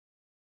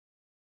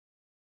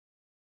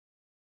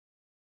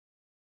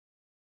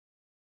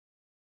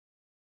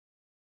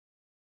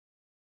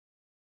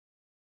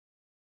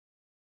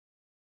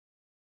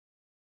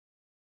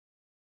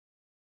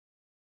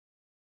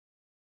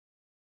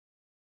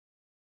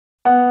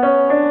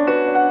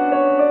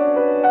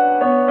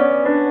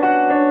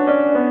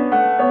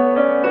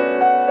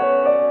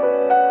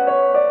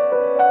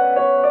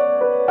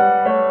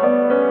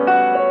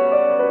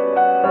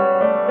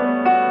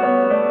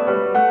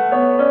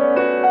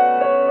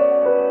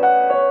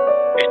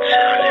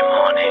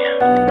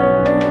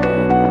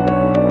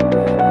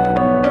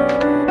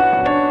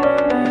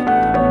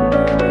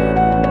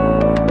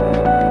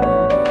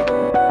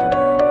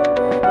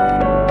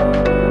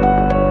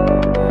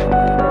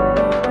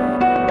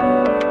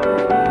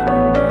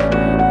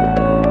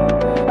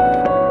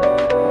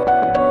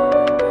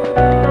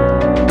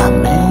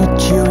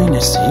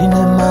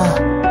Cinema,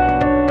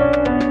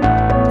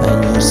 and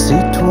your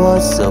seat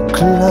was so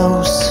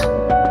close.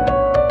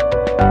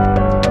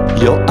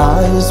 Your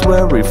eyes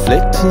were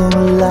reflecting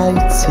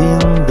lights in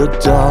the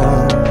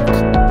dark.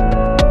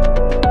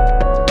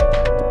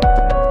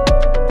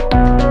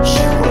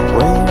 You were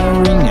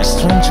wearing a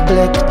strange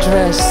black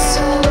dress,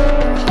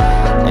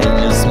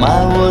 and your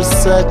smile was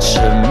such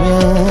a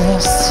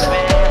mess.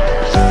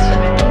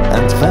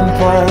 And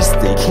vampires,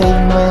 they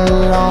came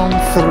along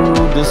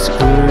through the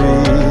screen.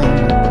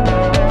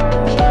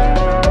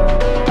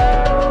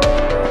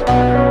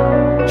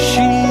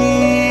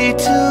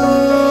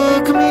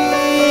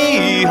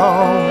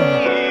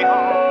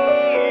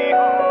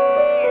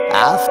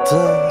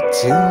 After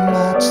too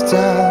much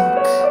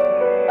talk,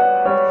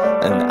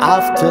 and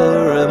after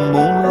a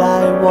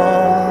moonlight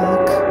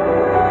walk,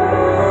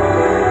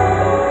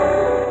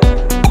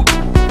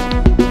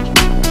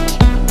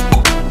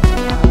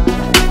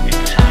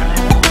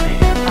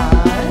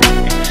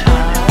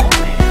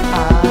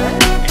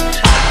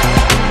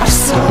 I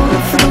saw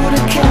her through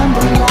the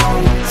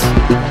candlelight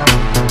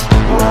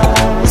while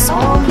I was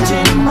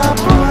holding my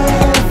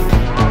breath.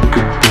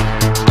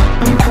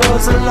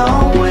 Cause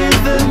along with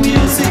the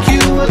music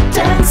you were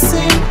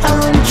dancing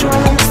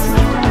undressed.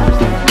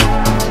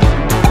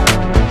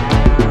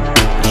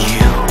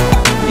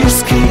 Your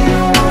skin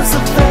was a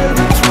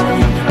velvet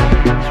rain,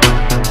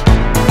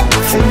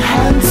 thin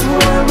hands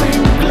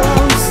wearing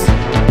gloves.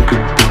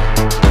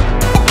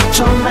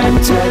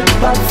 Tormented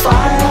by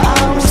fire,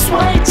 I was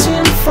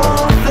waiting for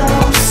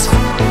those.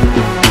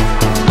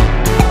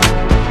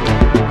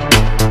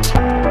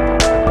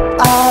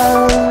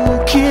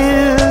 I'll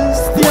kiss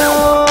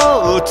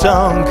your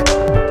tongue,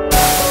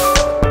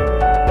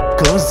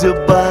 cause your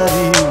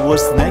body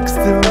was next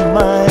to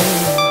mine,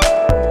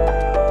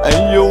 and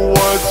your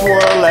words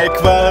were like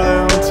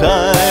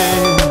Valentine.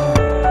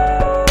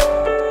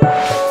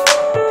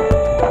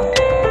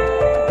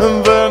 And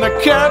then a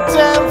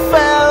curtain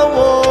fell,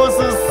 was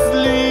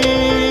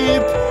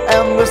asleep,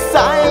 and the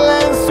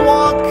silence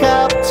woke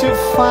up to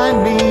find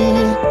me.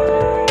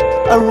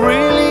 I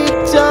really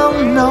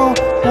don't know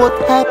what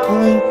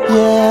happened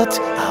yet.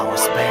 I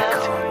was back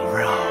on the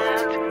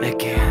road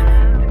again.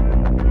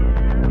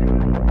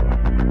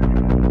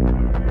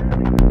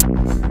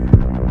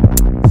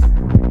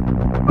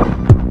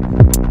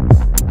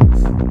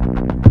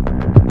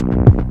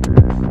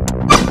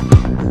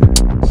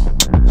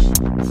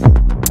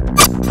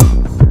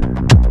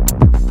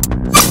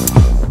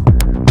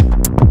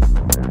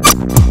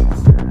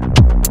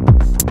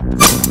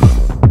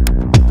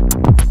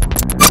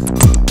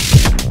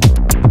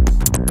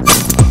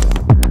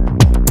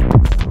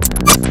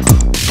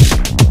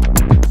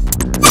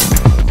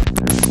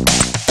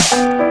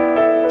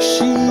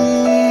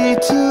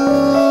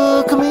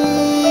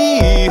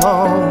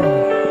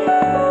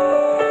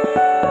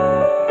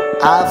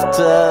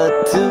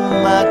 After too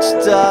much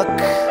talk,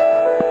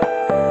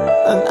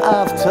 and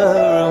after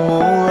a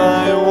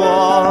moonlight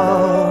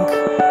walk,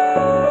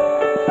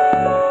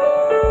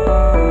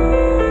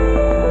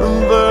 and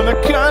then a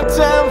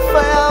curtain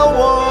fell,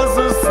 was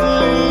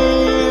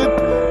asleep,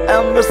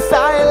 and the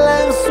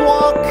silence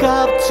woke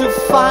up to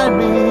find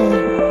me.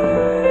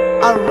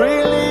 I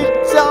really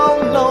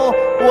don't know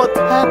what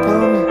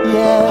happened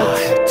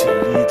yet.